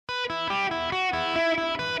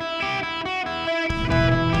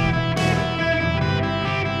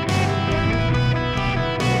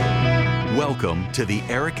Welcome to the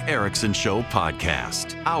Eric Erickson Show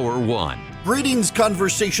podcast, Hour 1. Greetings,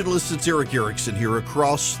 conversationalists. It's Eric Erickson here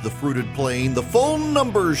across the fruited plain. The phone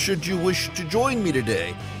number, should you wish to join me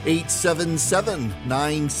today,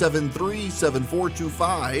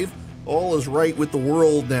 877-973-7425. All is right with the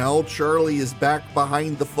world now. Charlie is back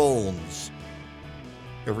behind the phones.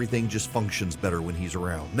 Everything just functions better when he's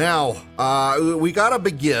around. Now, we got to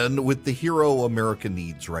begin with the hero America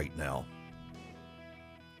needs right now.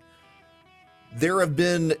 There have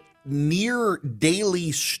been near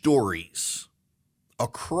daily stories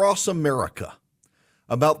across America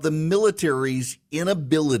about the military's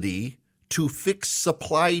inability to fix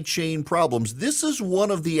supply chain problems. This is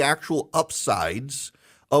one of the actual upsides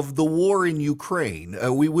of the war in Ukraine.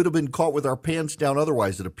 We would have been caught with our pants down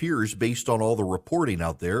otherwise, it appears, based on all the reporting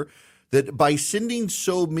out there, that by sending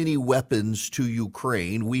so many weapons to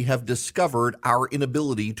Ukraine, we have discovered our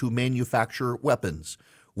inability to manufacture weapons.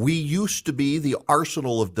 We used to be the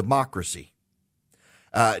arsenal of democracy.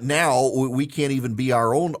 Now we can't even be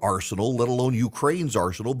our own arsenal, let alone Ukraine's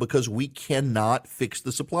arsenal, because we cannot fix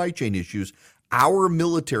the supply chain issues. Our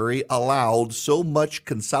military allowed so much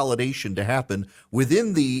consolidation to happen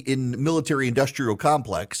within the military-industrial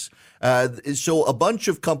complex. So a bunch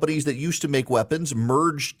of companies that used to make weapons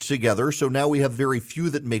merged together. So now we have very few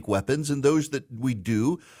that make weapons, and those that we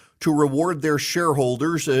do, to reward their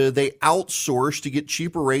shareholders, they outsource to get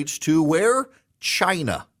cheaper rates to where?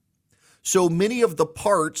 China. So many of the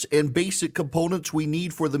parts and basic components we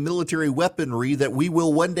need for the military weaponry that we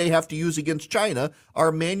will one day have to use against China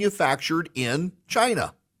are manufactured in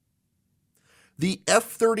China. The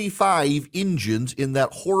F-35 engines in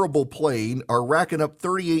that horrible plane are racking up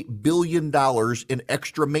 $38 billion in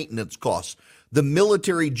extra maintenance costs. The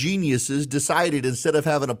military geniuses decided, instead of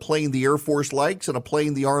having a plane the Air Force likes and a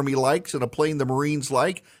plane the Army likes and a plane the Marines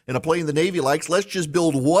like and a plane the Navy likes, let's just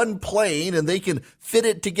build one plane and they can fit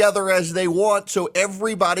it together as they want so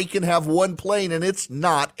everybody can have one plane, and it's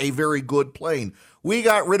not a very good plane. We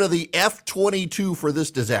got rid of the F-22 for this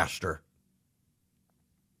disaster.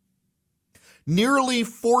 Nearly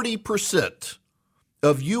 40%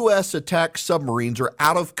 of U.S. attack submarines are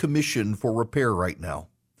out of commission for repair right now.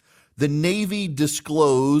 The Navy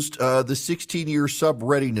disclosed the 16-year sub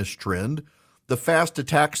readiness trend. The fast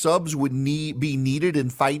attack subs would be needed in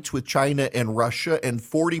fights with China and Russia, and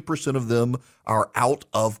 40% of them are out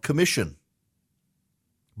of commission.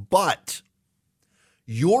 But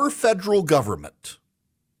your federal government,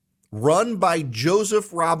 run by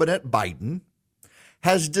Joseph Robinette Biden,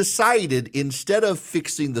 has decided, instead of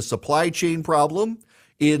fixing the supply chain problem,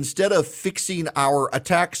 instead of fixing our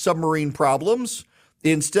attack submarine problems,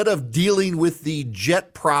 instead of dealing with the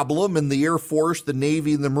jet problem in the Air Force, the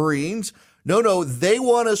Navy, and the Marines, no, they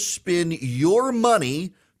want to spend your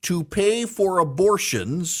money to pay for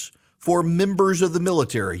abortions for members of the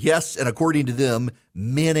military. Yes, and according to them,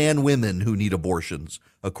 men and women who need abortions,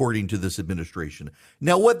 according to this administration.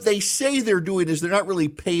 Now, what they say they're doing is they're not really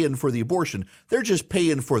paying for the abortion. They're just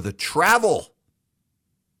paying for the travel.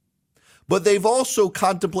 But they've also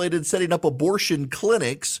contemplated setting up abortion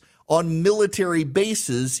clinics on military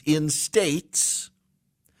bases in states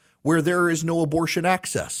where there is no abortion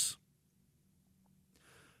access.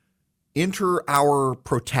 Enter our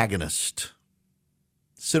protagonist,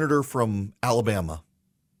 Senator from Alabama,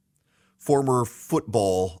 former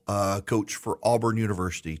football coach for Auburn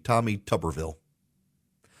University, Tommy Tuberville.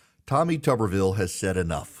 Tommy Tuberville has said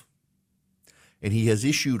enough, and he has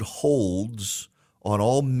issued holds on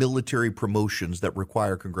all military promotions that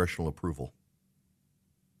require congressional approval.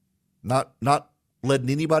 Not letting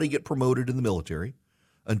anybody get promoted in the military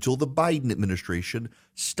until the Biden administration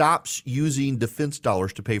stops using defense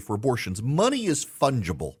dollars to pay for abortions. Money is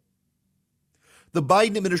fungible. The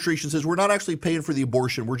Biden administration says we're not actually paying for the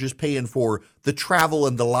abortion. We're just paying for the travel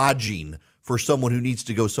and the lodging for someone who needs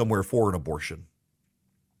to go somewhere for an abortion.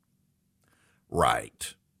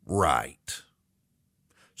 Right.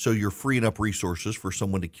 So you're freeing up resources for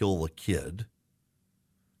someone to kill a kid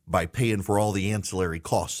by paying for all the ancillary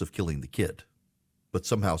costs of killing the kid, but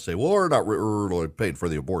somehow say, well, we're not really paying for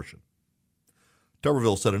the abortion.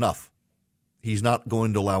 Tuberville said enough. He's not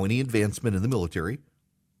going to allow any advancement in the military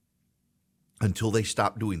until they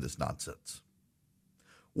stop doing this nonsense.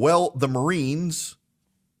 Well, the Marines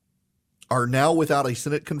are now without a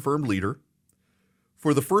Senate-confirmed leader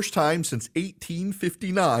for the first time since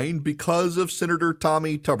 1859 because of Senator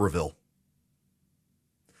Tommy Tuberville.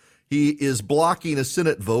 He is blocking a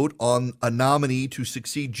Senate vote on a nominee to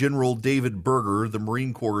succeed General David Berger, the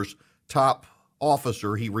Marine Corps' top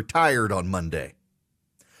officer. He retired on Monday.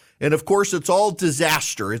 And of course, it's all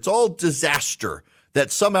disaster. It's all disaster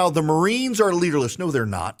that somehow the Marines are leaderless. No, they're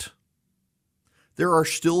not. there are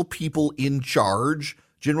still people in charge.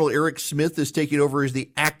 General Eric Smith is taking over as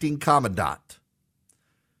the acting commandant.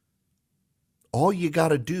 All you got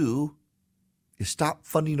to do is stop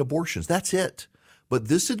funding abortions. That's it. But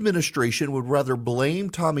this administration would rather blame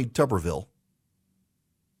Tommy Tuberville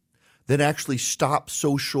than actually stop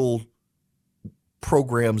social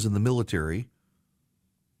programs in the military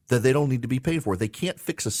that they don't need to be paid for. They can't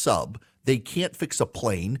fix a sub. They can't fix a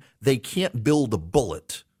plane. They can't build a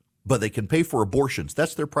bullet, but they can pay for abortions.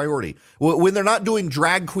 That's their priority. When they're not doing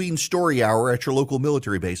drag queen story hour at your local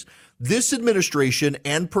military base, this administration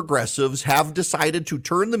and progressives have decided to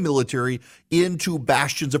turn the military into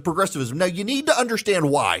bastions of progressivism. Now, you need to understand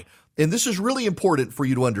why, and this is really important for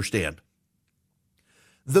you to understand.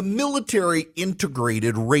 The military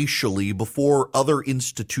integrated racially before other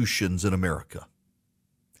institutions in America.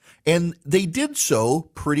 And they did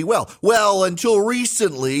so pretty well. Well, until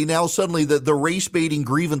recently, now suddenly the race-baiting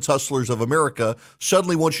grievance hustlers of America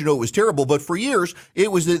suddenly want you to know it was terrible. But for years,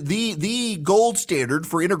 it was the gold standard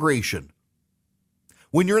for integration.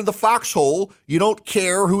 When you're in the foxhole, you don't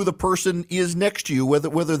care who the person is next to you,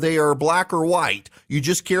 whether they are black or white. You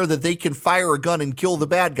just care that they can fire a gun and kill the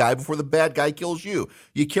bad guy before the bad guy kills you.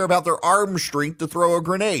 You care about their arm strength to throw a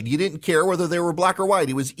grenade. You didn't care whether they were black or white.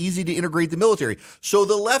 It was easy to integrate the military. So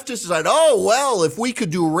the leftists decided, oh, well, if we could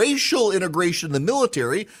do racial integration in the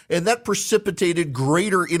military, and that precipitated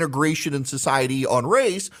greater integration in society on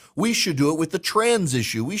race, we should do it with the trans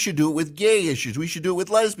issue. We should do it with gay issues. We should do it with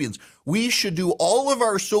lesbians. We should do all of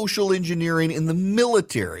our social engineering in the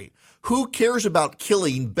military. Who cares about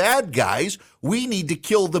killing bad guys? We need to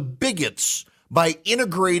kill the bigots by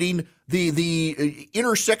integrating the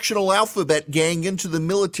intersectional alphabet gang into the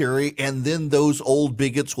military, and then those old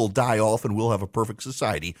bigots will die off and we'll have a perfect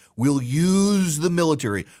society. We'll use the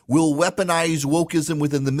military. We'll weaponize wokeism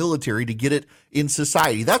within the military to get it in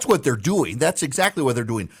society. That's what they're doing. That's exactly what they're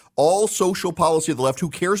doing. All social policy of the left, who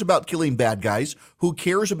cares about killing bad guys, who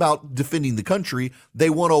cares about defending the country, they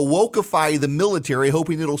want to wokeify the military,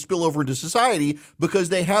 hoping it'll spill over into society because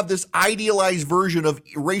they have this idealized version of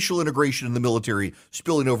racial integration in the military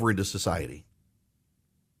spilling over into society.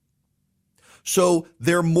 So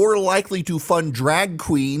they're more likely to fund drag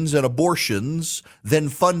queens and abortions than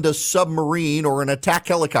fund a submarine or an attack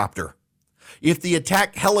helicopter. If the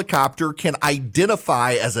attack helicopter can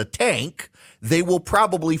identify as a tank, they will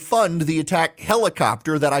probably fund the attack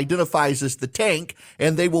helicopter that identifies as the tank,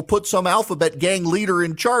 and they will put some alphabet gang leader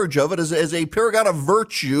in charge of it as a paragon of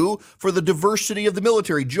virtue for the diversity of the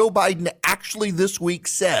military. Joe Biden actually this week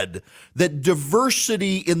said that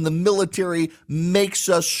diversity in the military makes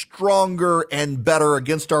us stronger and better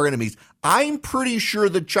against our enemies. I'm pretty sure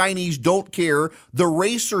the Chinese don't care the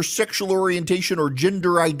race or sexual orientation or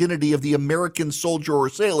gender identity of the American soldier or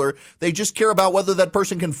sailor. They just care about whether that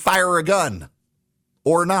person can fire a gun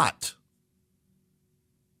or not.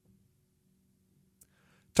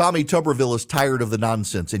 Tommy Tuberville is tired of the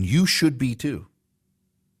nonsense, and you should be too.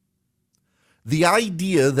 The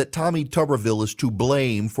idea that Tommy Tuberville is to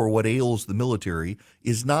blame for what ails the military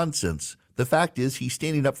is nonsense. The fact is, he's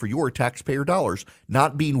standing up for your taxpayer dollars,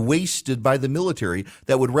 not being wasted by the military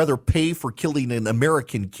that would rather pay for killing an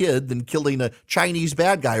American kid than killing a Chinese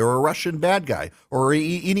bad guy or a Russian bad guy or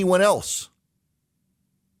anyone else.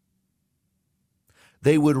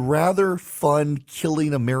 They would rather fund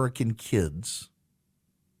killing American kids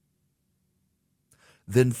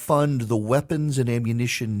than fund the weapons and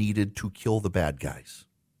ammunition needed to kill the bad guys.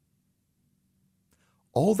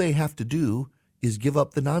 All they have to do is give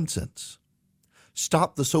up the nonsense.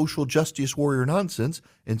 Stop the social justice warrior nonsense,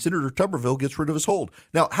 and Senator Tuberville gets rid of his hold.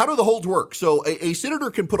 Now, how do the holds work? So a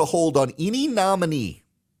senator can put a hold on any nominee.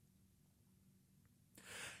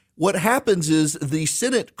 What happens is the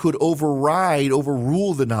Senate could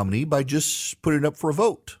overrule the nominee by just putting it up for a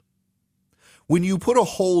vote. When you put a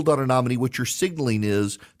hold on a nominee, what you're signaling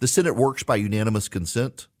is the Senate works by unanimous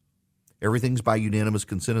consent. Everything's by unanimous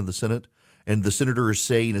consent in the Senate. And the senator is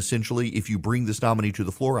saying, essentially, if you bring this nominee to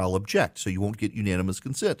the floor, I'll object. So you won't get unanimous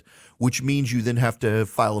consent, which means you then have to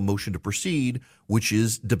file a motion to proceed, which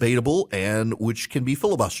is debatable and which can be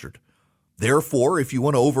filibustered. Therefore, if you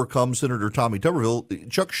want to overcome Senator Tommy Tuberville,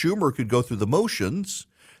 Chuck Schumer could go through the motions.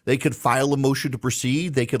 They could file a motion to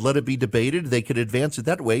proceed. They could let it be debated. They could advance it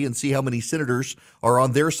that way and see how many senators are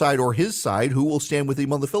on their side or his side who will stand with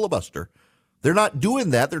him on the filibuster. They're not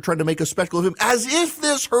doing that. They're trying to make a spectacle of him as if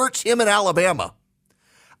this hurts him in Alabama.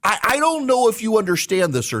 I don't know if you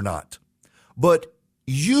understand this or not, but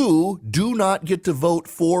you do not get to vote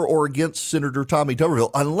for or against Senator Tommy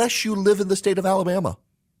Tuberville unless you live in the state of Alabama.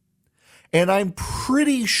 And I'm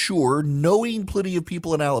pretty sure, knowing plenty of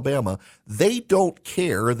people in Alabama, they don't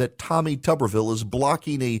care that Tommy Tuberville is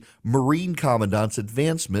blocking a Marine commandant's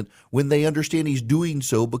advancement when they understand he's doing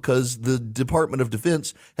so because the Department of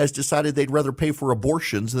Defense has decided they'd rather pay for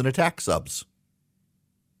abortions than attack subs.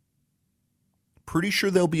 Pretty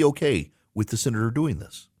sure they'll be okay with the senator doing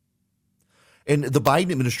this. And the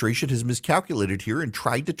Biden administration has miscalculated here and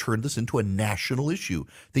tried to turn this into a national issue,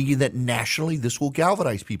 thinking that nationally this will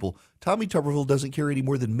galvanize people. Tommy Tuberville doesn't care any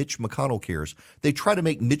more than Mitch McConnell cares. They try to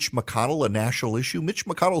make Mitch McConnell a national issue. Mitch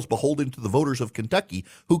McConnell's beholden to the voters of Kentucky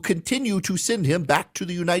who continue to send him back to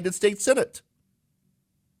the United States Senate.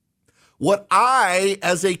 What I,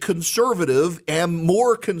 as a conservative, am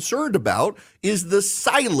more concerned about is the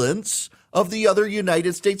silence of the other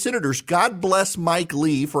United States senators. God bless Mike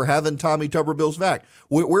Lee for having Tommy Tuberville's back.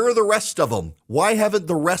 Where are the rest of them? Why haven't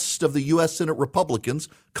the rest of the U.S. Senate Republicans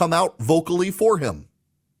come out vocally for him?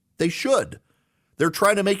 They should. They're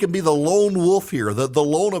trying to make him be the lone wolf here, the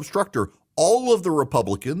lone obstructor. All of the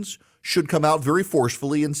Republicans should come out very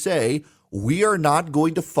forcefully and say, we are not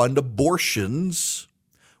going to fund abortions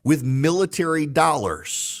with military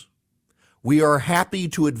dollars. We are happy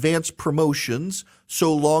to advance promotions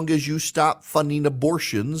so long as you stop funding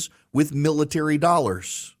abortions with military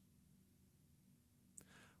dollars.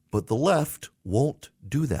 But the left won't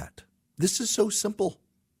do that. This is so simple.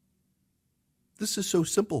 This is so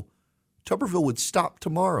simple. Tuberville would stop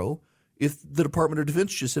tomorrow if the Department of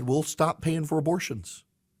Defense just said, we'll stop paying for abortions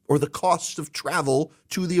or the cost of travel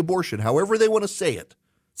to the abortion, however they want to say it.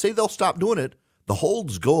 Say they'll stop doing it. The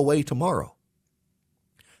holds go away tomorrow.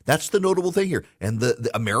 That's the notable thing here. And the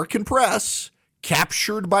American press,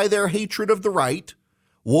 captured by their hatred of the right,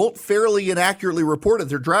 won't fairly and accurately report it.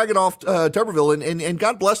 They're dragging off Tuberville, and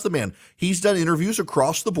God bless the man. He's done interviews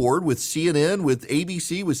across the board with CNN, with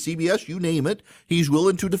ABC, with CBS, you name it. He's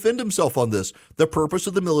willing to defend himself on this. The purpose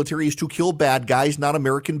of the military is to kill bad guys, not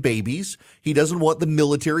American babies. He doesn't want the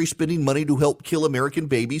military spending money to help kill American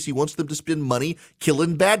babies. He wants them to spend money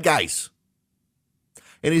killing bad guys.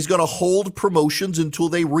 And he's going to hold promotions until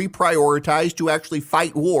they reprioritize to actually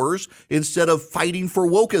fight wars instead of fighting for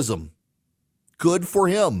wokeism. Good for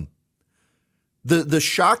him. The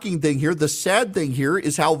shocking thing here, the sad thing here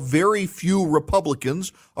is how very few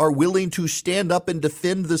Republicans are willing to stand up and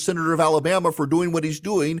defend the senator of Alabama for doing what he's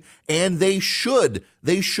doing, and they should.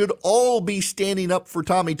 They should all be standing up for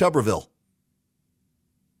Tommy Tuberville.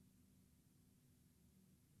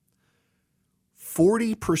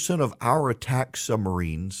 40% of our attack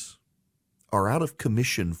submarines are out of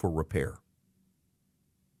commission for repair.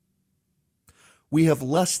 We have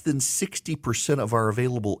less than 60% of our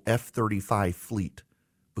available F-35 fleet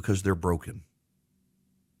because they're broken.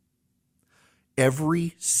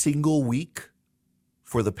 Every single week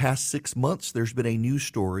for the past 6 months, there's been a news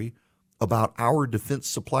story about our defense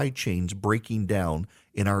supply chains breaking down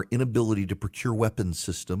in our inability to procure weapons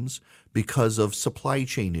systems because of supply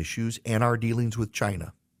chain issues and our dealings with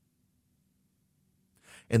China.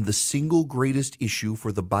 And the single greatest issue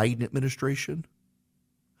for the Biden administration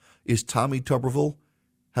is Tommy Tuberville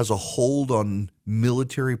has a hold on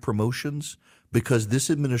military promotions because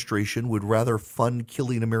this administration would rather fund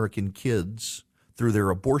killing American kids through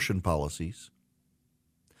their abortion policies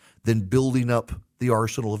than building up the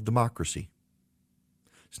arsenal of democracy.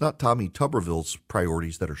 It's not Tommy Tuberville's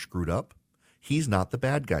priorities that are screwed up. He's not the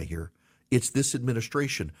bad guy here. It's this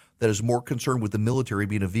administration that is more concerned with the military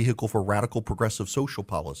being a vehicle for radical progressive social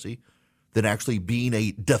policy than actually being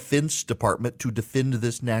a defense department to defend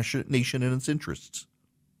this nation and its interests.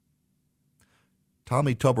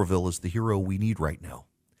 Tommy Tuberville is the hero we need right now.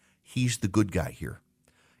 He's the good guy here.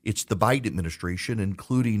 It's the Biden administration,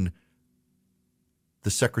 including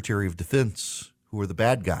the Secretary of Defense, who are the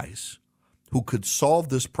bad guys, who could solve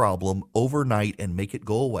this problem overnight and make it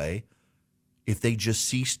go away if they just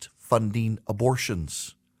ceased funding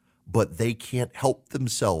abortions. But they can't help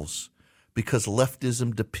themselves because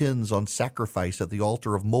leftism depends on sacrifice at the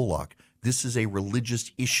altar of Moloch. This is a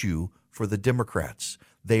religious issue for the Democrats.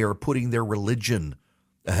 They are putting their religion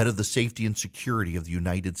ahead of the safety and security of the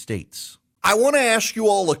United States. I want to ask you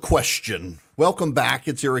all a question. Welcome back.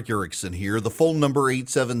 It's Eric Erickson here. The phone number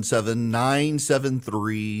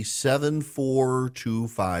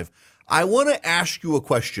 877-973-7425. I want to ask you a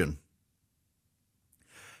question.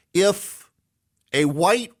 If a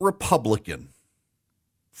white Republican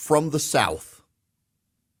from the South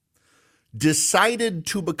decided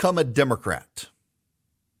to become a Democrat,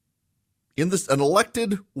 an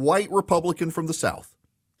elected white Republican from the South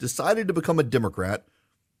decided to become a Democrat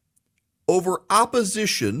over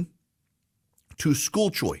opposition to school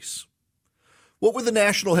choice, what would the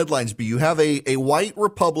national headlines be? You have a white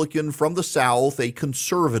Republican from the South, a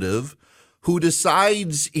conservative, who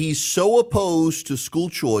decides he's so opposed to school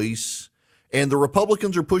choice, and the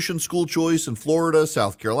Republicans are pushing school choice in Florida,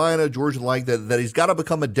 South Carolina, Georgia, like that he's got to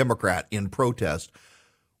become a Democrat in protest.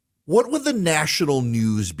 What would the national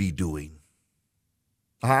news be doing?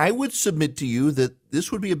 I would submit to you that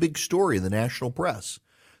this would be a big story in the national press,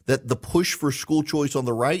 that the push for school choice on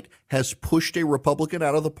the right has pushed a Republican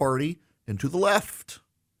out of the party and to the left.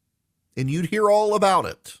 And you'd hear all about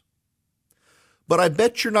it. But I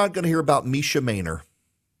bet you're not going to hear about Misha Maynor.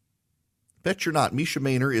 Bet you're not. Misha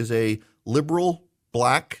Maynor is a liberal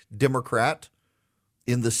black Democrat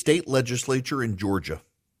in the state legislature in Georgia.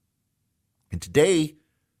 And today,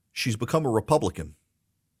 she's become a Republican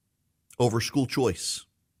over school choice.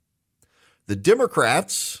 The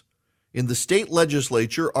Democrats in the state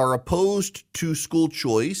legislature are opposed to school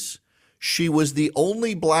choice. She was the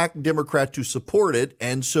only black Democrat to support it,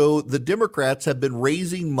 and so the Democrats have been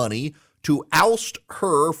raising money to oust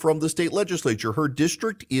her from the state legislature. Her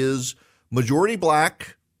district is majority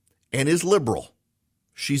black and is liberal.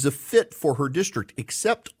 She's a fit for her district,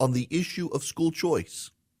 except on the issue of school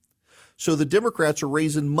choice. So the Democrats are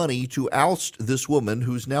raising money to oust this woman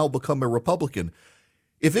who's now become a Republican.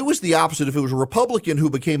 If it was the opposite, if it was a Republican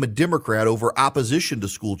who became a Democrat over opposition to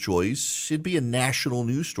school choice, it'd be a national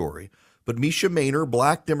news story. But Misha Maynor,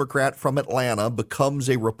 black Democrat from Atlanta, becomes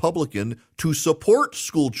a Republican to support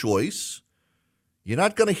school choice. You're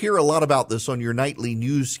not going to hear a lot about this on your nightly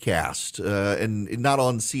newscast and not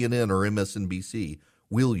on CNN or MSNBC,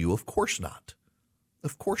 will you? Of course not.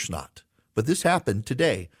 Of course not. But this happened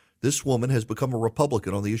today. This woman has become a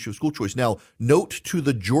Republican on the issue of school choice. Now, note to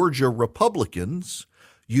the Georgia Republicans,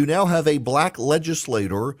 you now have a black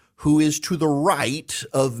legislator who is to the right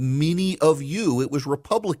of many of you. It was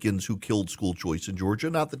Republicans who killed school choice in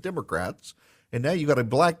Georgia, not the Democrats. And now you got a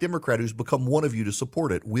black Democrat who's become one of you to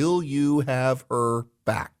support it. Will you have her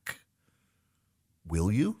back?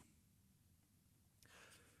 Will you?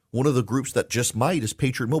 One of the groups that just might is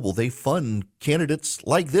Patriot Mobile. They fund candidates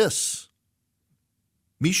like this.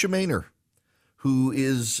 Misha Maynor, who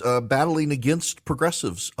is battling against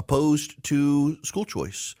progressives opposed to school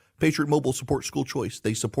choice. Patriot Mobile supports school choice.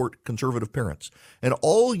 They support conservative parents. And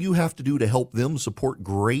all you have to do to help them support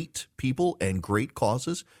great people and great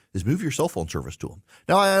causes is move your cell phone service to them.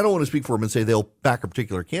 Now, I don't want to speak for them and say they'll back a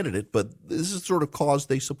particular candidate, but this is the sort of cause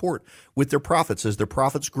they support with their profits. As their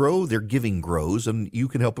profits grow, their giving grows, and you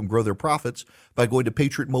can help them grow their profits by going to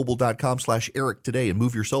patriotmobile.com/Eric today and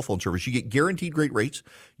move your cell phone service. You get guaranteed great rates.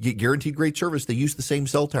 You get guaranteed great service. They use the same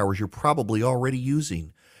cell towers you're probably already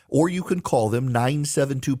using. Or you can call them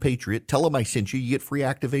 972-PATRIOT. Tell them I sent you. You get free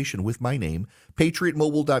activation with my name.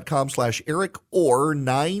 PatriotMobile.com/Eric or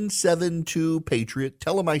 972-PATRIOT.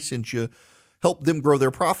 Tell them I sent you. Help them grow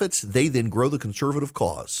their profits. They then grow the conservative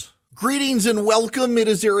cause. Greetings and welcome. It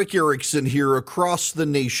is Eric Erickson here across the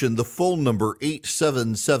nation. The phone number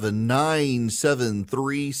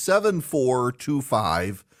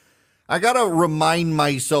 877-973-7425. I got to remind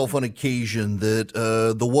myself on occasion that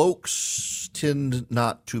the wokes tend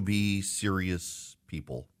not to be serious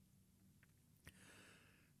people.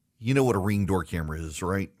 You know what a Ring door camera is,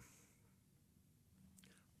 right?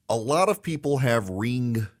 A lot of people have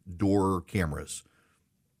Ring door cameras.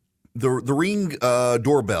 The Ring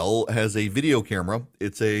doorbell has a video camera.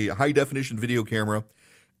 It's a high-definition video camera,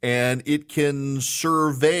 and it can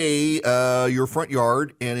survey your front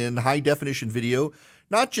yard and in high-definition video,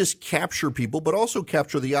 not just capture people, but also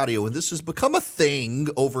capture the audio. And this has become a thing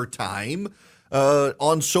over time.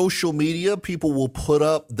 On social media, people will put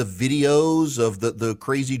up the videos of the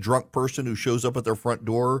crazy drunk person who shows up at their front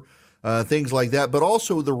door, things like that. But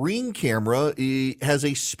also the Ring camera has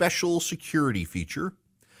a special security feature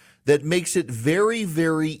that makes it very,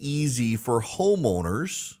 very easy for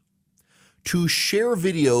homeowners to share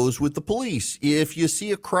videos with the police. If you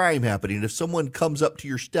see a crime happening, if someone comes up to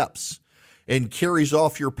your steps and carries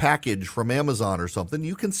off your package from Amazon or something,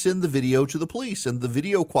 you can send the video to the police. And the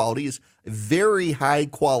video quality is very high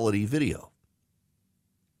quality video.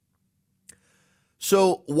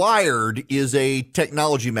 So Wired is a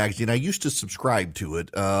technology magazine. I used to subscribe to it.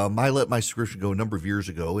 I let my subscription go a number of years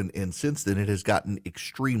ago. And since then, it has gotten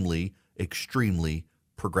extremely, extremely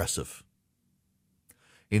progressive.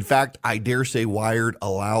 In fact, I dare say Wired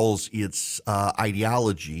allows its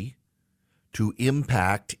ideology to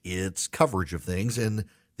impact its coverage of things. And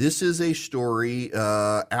this is a story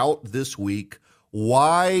out this week,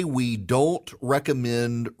 Why We Don't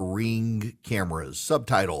Recommend Ring Cameras.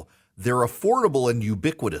 Subtitle, They're affordable and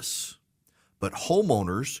ubiquitous, but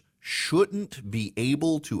homeowners shouldn't be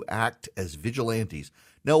able to act as vigilantes.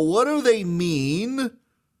 Now, what do they mean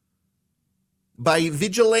by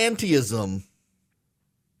vigilantism?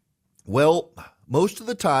 Well, most of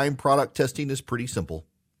the time, product testing is pretty simple.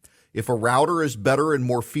 If a router is better and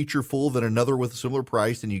more featureful than another with a similar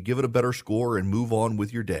price, then you give it a better score and move on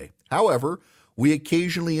with your day. However, we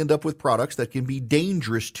occasionally end up with products that can be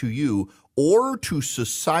dangerous to you or to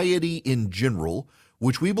society in general,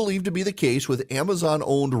 which we believe to be the case with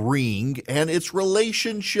Amazon-owned Ring and its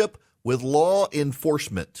relationship with law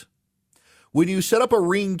enforcement. When you set up a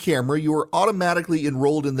Ring camera, you are automatically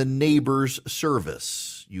enrolled in the Neighbors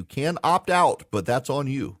service. You can opt out, but that's on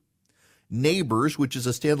you. Neighbors, which is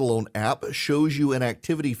a standalone app, shows you an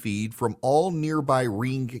activity feed from all nearby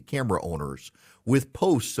Ring camera owners with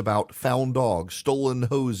posts about found dogs, stolen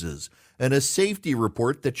hoses, and a safety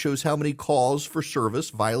report that shows how many calls for service,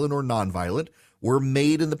 violent or nonviolent, were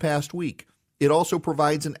made in the past week. It also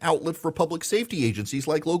provides an outlet for public safety agencies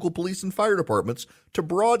like local police and fire departments to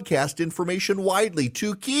broadcast information widely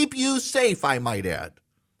to keep you safe, I might add.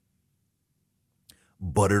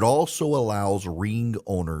 But it also allows Ring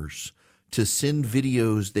owners to send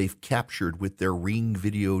videos they've captured with their Ring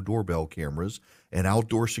video doorbell cameras and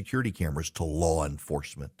outdoor security cameras to law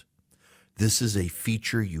enforcement. This is a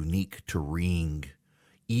feature unique to Ring.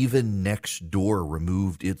 Even Nextdoor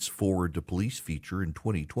removed its forward to police feature in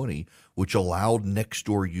 2020, which allowed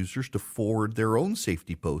Nextdoor users to forward their own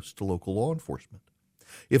safety posts to local law enforcement.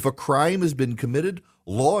 If a crime has been committed,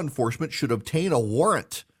 law enforcement should obtain a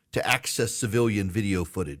warrant to access civilian video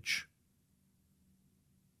footage.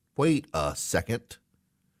 Wait a second.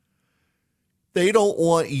 They don't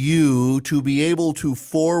want you to be able to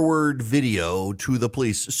forward video to the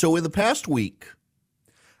police. So in the past week,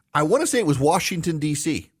 I want to say it was Washington,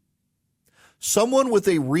 D.C., someone with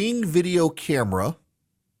a Ring video camera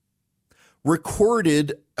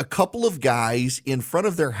recorded a couple of guys in front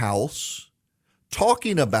of their house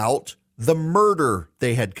talking about the murder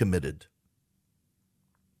they had committed.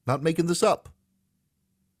 Not making this up.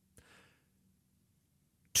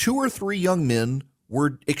 2 or 3 young men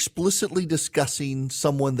were explicitly discussing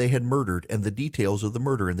someone they had murdered and the details of the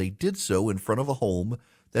murder, and they did so in front of a home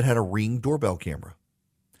that had a Ring doorbell camera.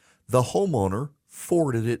 The homeowner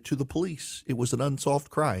forwarded it to the police. It was an unsolved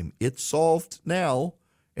crime. It's solved now,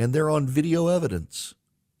 and they're on video evidence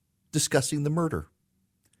discussing the murder.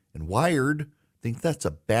 And Wired thinks that's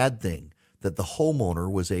a bad thing, that the homeowner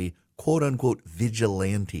was a quote-unquote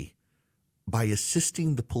vigilante by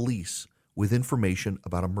assisting the police with information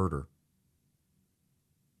about a murder.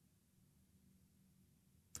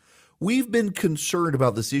 We've been concerned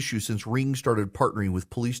about this issue since Ring started partnering with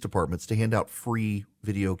police departments to hand out free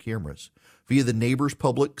video cameras. Via the Neighbors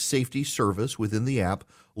Public Safety Service within the app,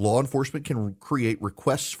 law enforcement can create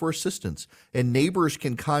requests for assistance, and neighbors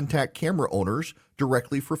can contact camera owners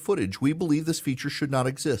directly for footage. We believe this feature should not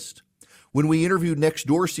exist. When we interviewed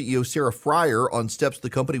Nextdoor CEO Sarah Fryer on steps the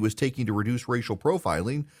company was taking to reduce racial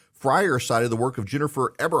profiling, Fryer cited the work of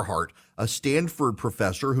Jennifer Eberhardt, a Stanford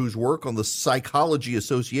professor whose work on the psychology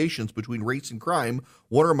associations between race and crime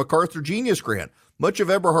won her a MacArthur Genius Grant. Much of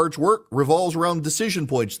Eberhardt's work revolves around decision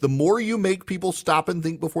points. The more you make people stop and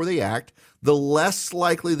think before they act, the less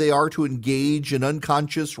likely they are to engage in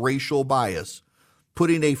unconscious racial bias.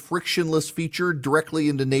 Putting a frictionless feature directly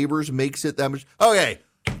into Neighbors makes it that much. Okay.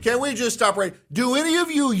 Can we just stop right? Do any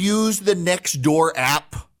of you use the Nextdoor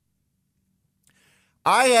app?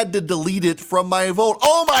 I had to delete it from my phone.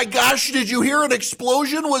 Oh my gosh, did you hear an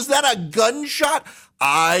explosion? Was that a gunshot?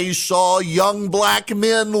 I saw young black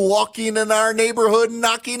men walking in our neighborhood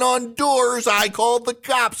knocking on doors. I called the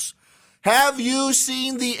cops. Have you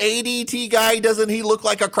seen the ADT guy? Doesn't he look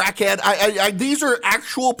like a crackhead? These are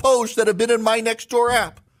actual posts that have been in my Nextdoor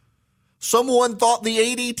app. Someone thought the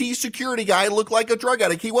ADT security guy looked like a drug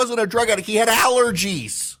addict. He wasn't a drug addict. He had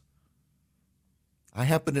allergies. I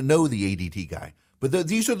happen to know the ADT guy. But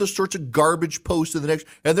these are the sorts of garbage posts in the next,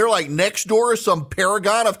 and they're like, Nextdoor is some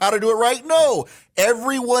paragon of how to do it right? No.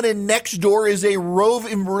 Everyone in Nextdoor is a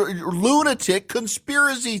roving lunatic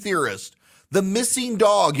conspiracy theorist. The missing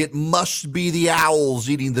dog, it must be the owls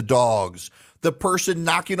eating the dogs. The person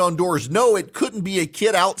knocking on doors. No, it couldn't be a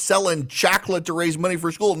kid out selling chocolate to raise money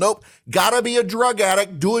for school. Nope. Gotta be a drug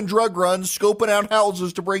addict doing drug runs, scoping out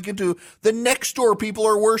houses to break into. The Nextdoor people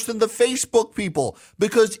are worse than the Facebook people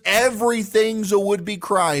because everything's a would-be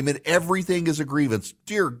crime and everything is a grievance.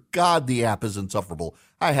 Dear God, the app is insufferable.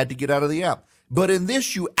 I had to get out of the app. But in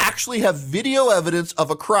this, you actually have video evidence of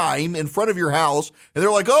a crime in front of your house, and they're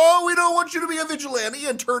like, oh, we don't want you to be a vigilante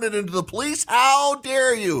and turn it into the police. How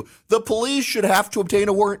dare you? The police should have to obtain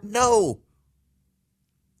a warrant. No.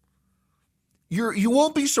 You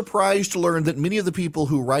won't be surprised to learn that many of the people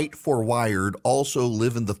who write for Wired also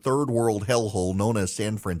live in the third world hellhole known as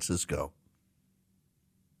San Francisco.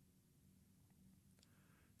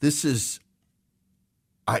 This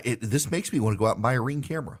makes me want to go out and buy a Ring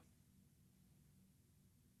camera.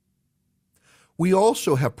 We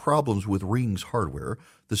also have problems with Ring's hardware.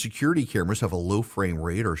 The security cameras have a low frame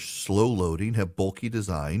rate, are slow loading, have bulky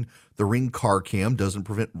design. The Ring car cam doesn't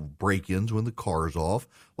prevent break-ins when the car's off.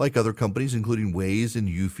 Like other companies, including Waze and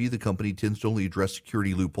Eufy, the company tends to only address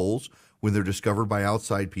security loopholes when they're discovered by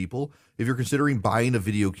outside people. If you're considering buying a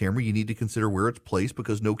video camera, you need to consider where it's placed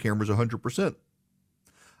because no camera is 100%.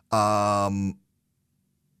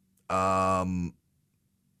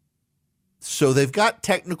 So they've got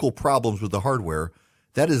technical problems with the hardware.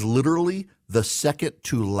 That is literally the second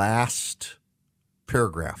to last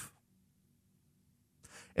paragraph.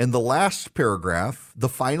 And the last paragraph, the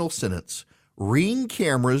final sentence, Ring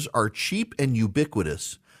cameras are cheap and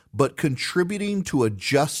ubiquitous, but contributing to a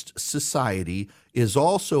just society is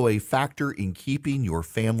also a factor in keeping your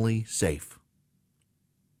family safe.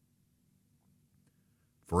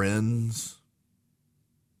 Friends.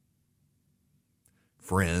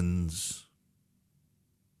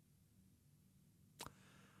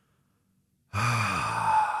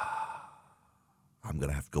 I'm going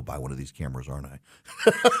to have to go buy one of these cameras, aren't I?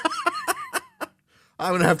 I'm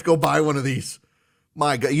going to have to go buy one of these.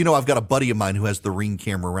 My God, I've got a buddy of mine who has the Ring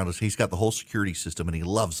camera around us. He's got the whole security system and he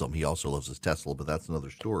loves them. He also loves his Tesla, but that's another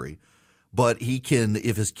story. But he can,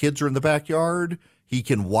 if his kids are in the backyard, he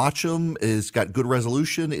can watch them. It's got good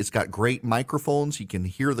resolution. It's got great microphones. He can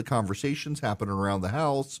hear the conversations happening around the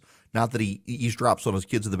house. Not that he eavesdrops on his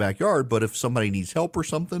kids in the backyard, but if somebody needs help or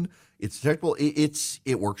something, it's detectable.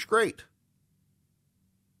 It works great.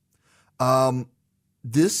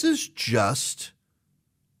 This is just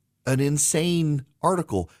an insane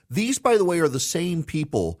article. These, by the way, are the same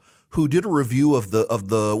people who did a review of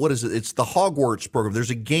the what is it? It's the Hogwarts program. There's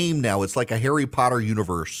a game now. It's like a Harry Potter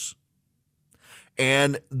universe.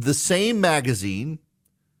 And the same magazine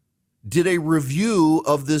did a review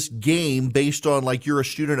of this game based on like you're a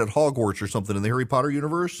student at Hogwarts or something in the Harry Potter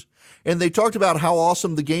universe. And they talked about how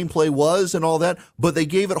awesome the gameplay was and all that, but they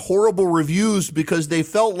gave it horrible reviews because they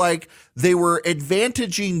felt like they were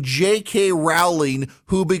advantaging J.K. Rowling,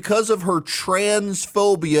 who because of her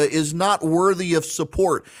transphobia is not worthy of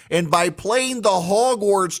support. And by playing the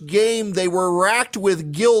Hogwarts game, they were racked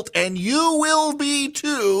with guilt, and you will be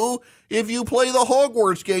too if you play the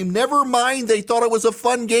Hogwarts game. Never mind, they thought it was a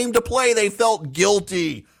fun game to play. They felt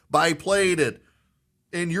guilty by playing it.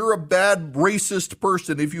 And you're a bad racist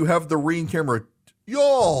person if you have the Ring camera.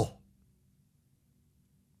 Y'all.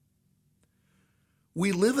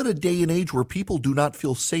 We live in a day and age where people do not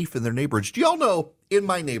feel safe in their neighborhoods. Do y'all know, in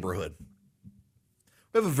my neighborhood,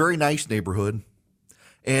 we have a very nice neighborhood.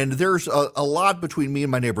 And there's a lot between me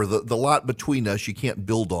and my neighbor. The lot between us you can't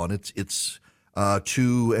build on. It's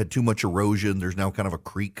too much erosion. There's now kind of a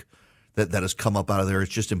creek that has come up out of there.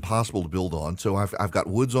 It's just impossible to build on. So I've got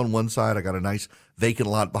woods on one side. I got a nice vacant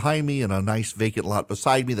lot behind me and a nice vacant lot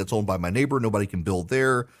beside me that's owned by my neighbor. Nobody can build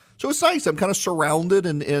there. So it's nice. I'm kind of surrounded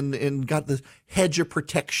and got this hedge of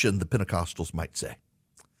protection, the Pentecostals might say.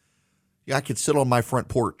 Yeah, I could sit on my front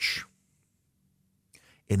porch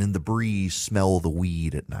and in the breeze smell the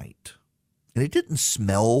weed at night. And it didn't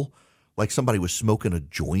smell like somebody was smoking a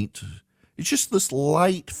joint. It's just this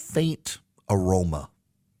light, faint aroma,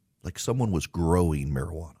 like someone was growing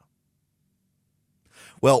marijuana.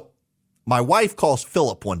 Well, my wife calls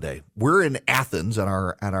Philip one day. We're in Athens at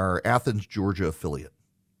our Athens, Georgia affiliate.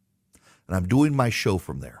 And I'm doing my show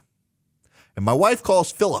from there. And my wife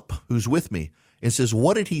calls Philip, who's with me, and says,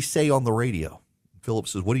 "What did he say on the radio?" Philip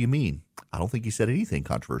says, "What do you mean?" "I don't think he said anything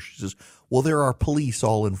controversial." She says, "Well, there are police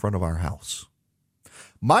all in front of our house."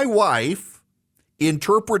 My wife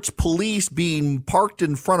interprets police being parked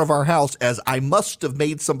in front of our house as I must have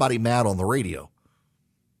made somebody mad on the radio.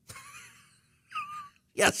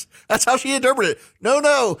 Yes, that's how she interpreted it.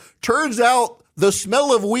 No. Turns out the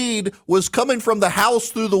smell of weed was coming from the house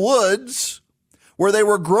through the woods where they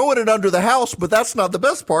were growing it under the house, but that's not the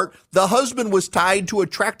best part. The husband was tied to a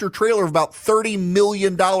tractor trailer of about $30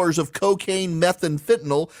 million of cocaine, meth, and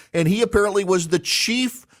fentanyl, and he apparently was the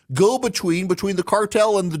chief go-between between the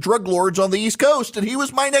cartel and the drug lords on the East Coast, and he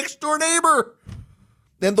was my next-door neighbor.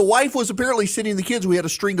 And the wife was apparently sitting the kids. We had a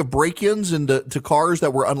string of break-ins into cars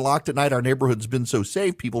that were unlocked at night. Our neighborhood's been so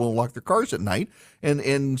safe, people don't lock their cars at night.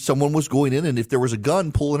 And someone was going in, and if there was a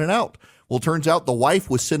gun, pulling it out. Well, it turns out the wife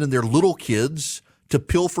was sending their little kids to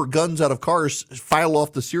pilfer guns out of cars, file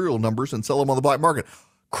off the serial numbers, and sell them on the black market.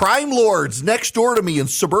 Crime lords next door to me in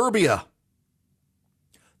suburbia.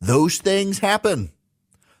 Those things happen.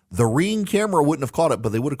 The Ring camera wouldn't have caught it,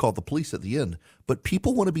 but they would have called the police at the end. But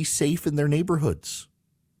people want to be safe in their neighborhoods.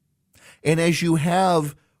 And as you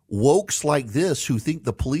have wokes like this who think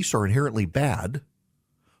the police are inherently bad,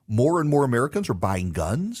 more and more Americans are buying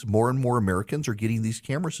guns. More and more Americans are getting these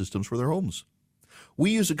camera systems for their homes.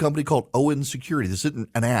 We use a company called Owen Security. This isn't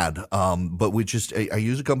an ad, but I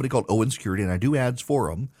use a company called Owen Security, and I do ads for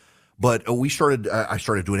them. But I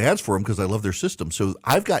started doing ads for them because I love their system. So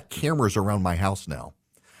I've got cameras around my house now,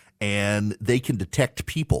 and they can detect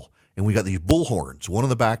people. And we got these bullhorns, one on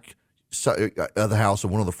the back of the house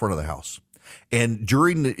and one on the front of the house. And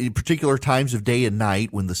during the particular times of day and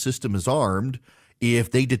night when the system is armed, if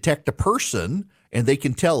they detect a person and they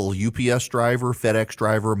can tell UPS driver, FedEx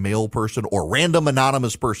driver, mail person, or random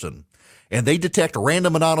anonymous person, and they detect a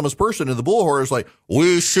random anonymous person, and the bullhorn is like,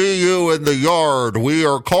 "We see you in the yard. We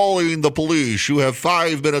are calling the police. You have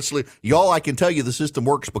 5 minutes to leave." Y'all, I can tell you the system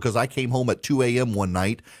works because I came home at 2 a.m. one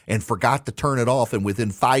night and forgot to turn it off, and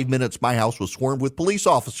within 5 minutes, my house was swarmed with police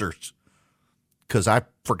officers because I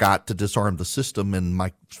forgot to disarm the system, and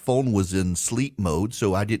my phone was in sleep mode,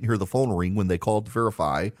 so I didn't hear the phone ring when they called to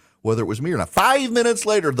verify whether it was me or not. 5 minutes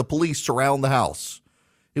later, the police surround the house.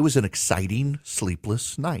 It was an exciting,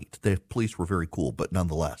 sleepless night. The police were very cool, but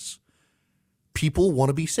nonetheless, people want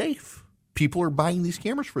to be safe. People are buying these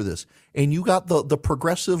cameras for this. And you got the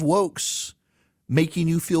progressive wokes making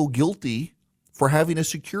you feel guilty for having a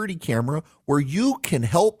security camera where you can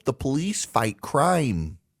help the police fight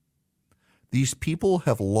crime. These people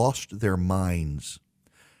have lost their minds.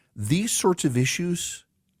 These sorts of issues,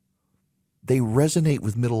 they resonate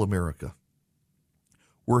with middle America.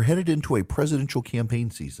 We're headed into a presidential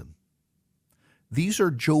campaign season. These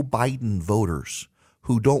are Joe Biden voters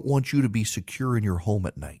who don't want you to be secure in your home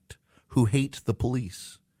at night, who hate the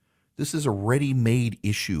police. This is a ready-made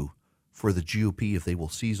issue for the GOP if they will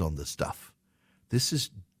seize on this stuff. This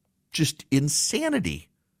is just insanity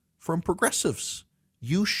from progressives.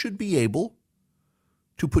 You should be able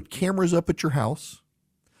to put cameras up at your house,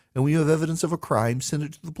 and when you have evidence of a crime, send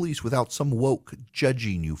it to the police without some woke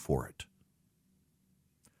judging you for it.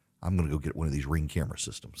 I'm going to go get one of these Ring camera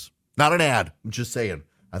systems. Not an ad. I'm just saying.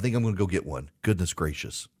 I think I'm going to go get one. Goodness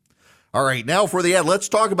gracious. All right, now for the ad, let's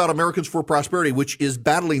talk about Americans for Prosperity, which is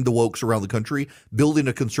battling the wokes around the country, building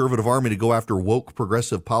a conservative army to go after woke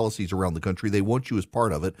progressive policies around the country. They want you as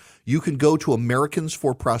part of it. You can go to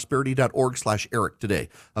americansforprosperity.org/Eric today.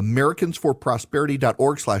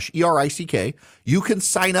 americansforprosperity.org/ERICK. You can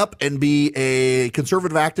sign up and be a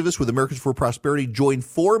conservative activist with Americans for Prosperity. Join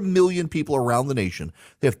 4 million people around the nation.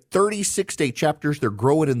 They have 36 state chapters. They're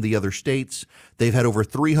growing in the other states. They've had over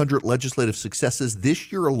 300 legislative successes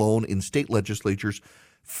this year alone in state legislatures,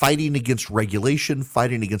 fighting against regulation,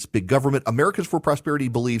 fighting against big government. Americans for Prosperity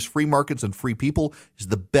believes free markets and free people is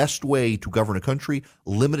the best way to govern a country.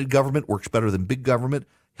 Limited government works better than big government.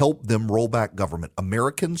 Help them roll back government.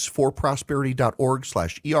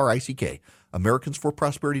 americansforprosperity.org/ERICK.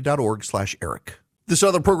 americansforprosperity.org/Eric. This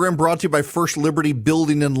other program brought to you by First Liberty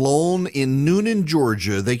Building and Loan in Noonan,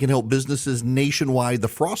 Georgia. They can help businesses nationwide. The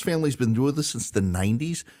Frost family's been doing this since the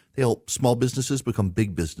 90s. They help small businesses become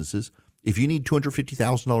big businesses. If you need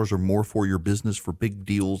 $250,000 or more for your business for big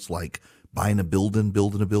deals like buying a building,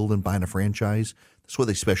 building a building, buying a franchise, that's what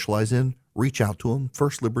they specialize in. Reach out to them,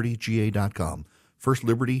 firstlibertyga.com,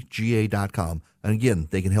 firstlibertyga.com. And again,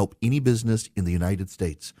 they can help any business in the United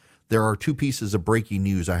States. There are 2 pieces of breaking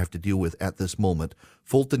news I have to deal with at this moment.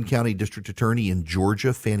 Fulton County District Attorney in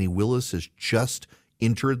Georgia, Fannie Willis, has just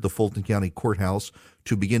entered the Fulton County Courthouse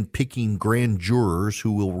to begin picking grand jurors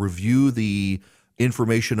who will review the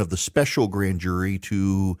information of the special grand jury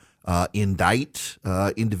to indict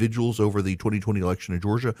individuals over the 2020 election in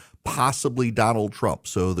Georgia, possibly Donald Trump.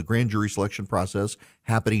 So the grand jury selection process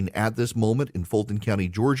happening at this moment in Fulton County,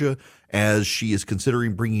 Georgia, as she is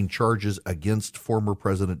considering bringing charges against former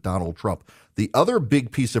President Donald Trump. The other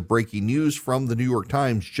big piece of breaking news from the New York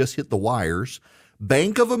Times just hit the wires.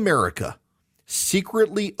 Bank of America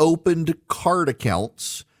secretly opened card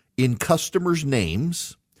accounts in customers'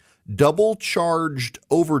 names, double charged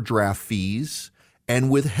overdraft fees, and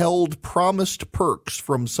withheld promised perks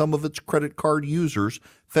from some of its credit card users,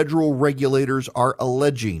 federal regulators are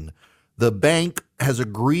alleging. The bank has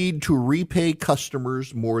agreed to repay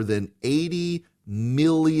customers more than $80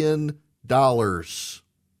 million.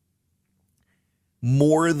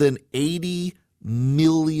 More than $80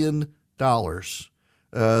 million.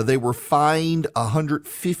 They were fined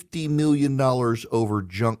 $150 million over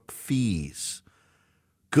junk fees.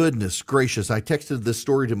 Goodness gracious. I texted this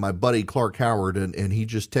story to my buddy Clark Howard, and he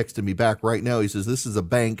just texted me back right now. He says, this is a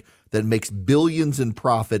bank that makes billions in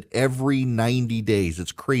profit every 90 days.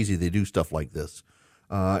 It's crazy they do stuff like this.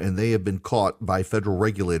 And they have been caught by federal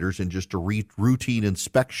regulators in just a routine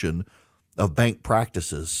inspection of bank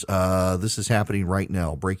practices. This is happening right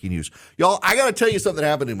now. Breaking news. Y'all, I got to tell you something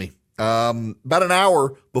happened to me. About an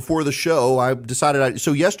hour before the show, I decided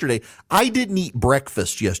so yesterday, I didn't eat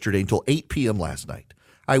breakfast yesterday until 8 p.m. last night.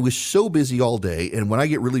 I was so busy all day, and when I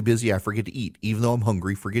get really busy, I forget to eat. Even though I'm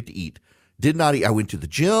hungry, forget to eat. Did not eat. I went to the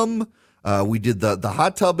gym. We did the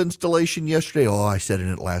hot tub installation yesterday. Oh, I sat in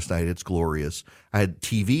it last night. It's glorious. I had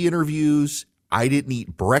TV interviews. I didn't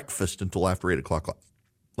eat breakfast until after 8 o'clock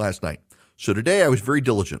last night. So today I was very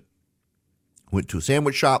diligent. Went to a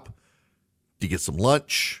sandwich shop to get some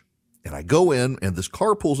lunch, and I go in, and this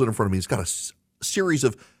car pulls in front of me. It's got a series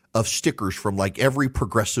of stickers from like every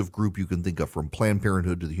progressive group you can think of, from Planned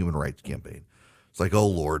Parenthood to the Human Rights Campaign. It's like, oh,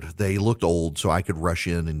 Lord, they looked old, so I could rush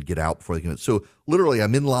in and get out before they came in. So literally,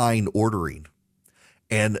 I'm in line ordering,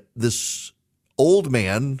 and this old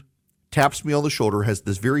man taps me on the shoulder, has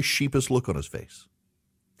this very sheepish look on his face.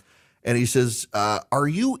 And he says, are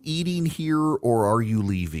you eating here or are you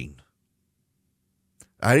leaving?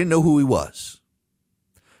 I didn't know who he was.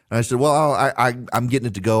 And I said, well, I'm getting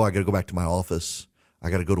it to go. I got to go back to my office. I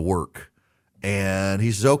got to go to work. And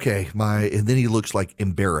he says, okay. And then he looks like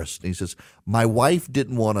embarrassed. And he says, my wife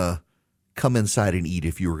didn't want to come inside and eat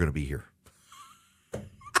if you were going to be here.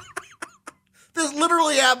 This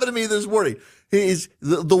literally happened to me this morning.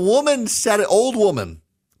 The woman old woman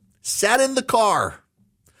sat in the car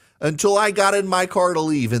until I got in my car to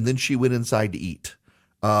leave. And then she went inside to eat.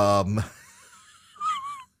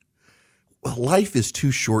 Life is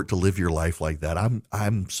too short to live your life like that.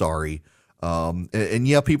 I'm sorry. And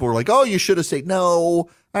yeah, people are like, oh, you should have said, no,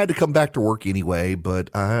 I had to come back to work anyway, but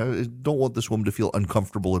I don't want this woman to feel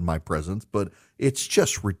uncomfortable in my presence. But it's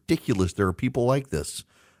just ridiculous. There are people like this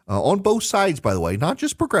on both sides, by the way, not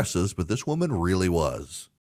just progressives, but this woman really was.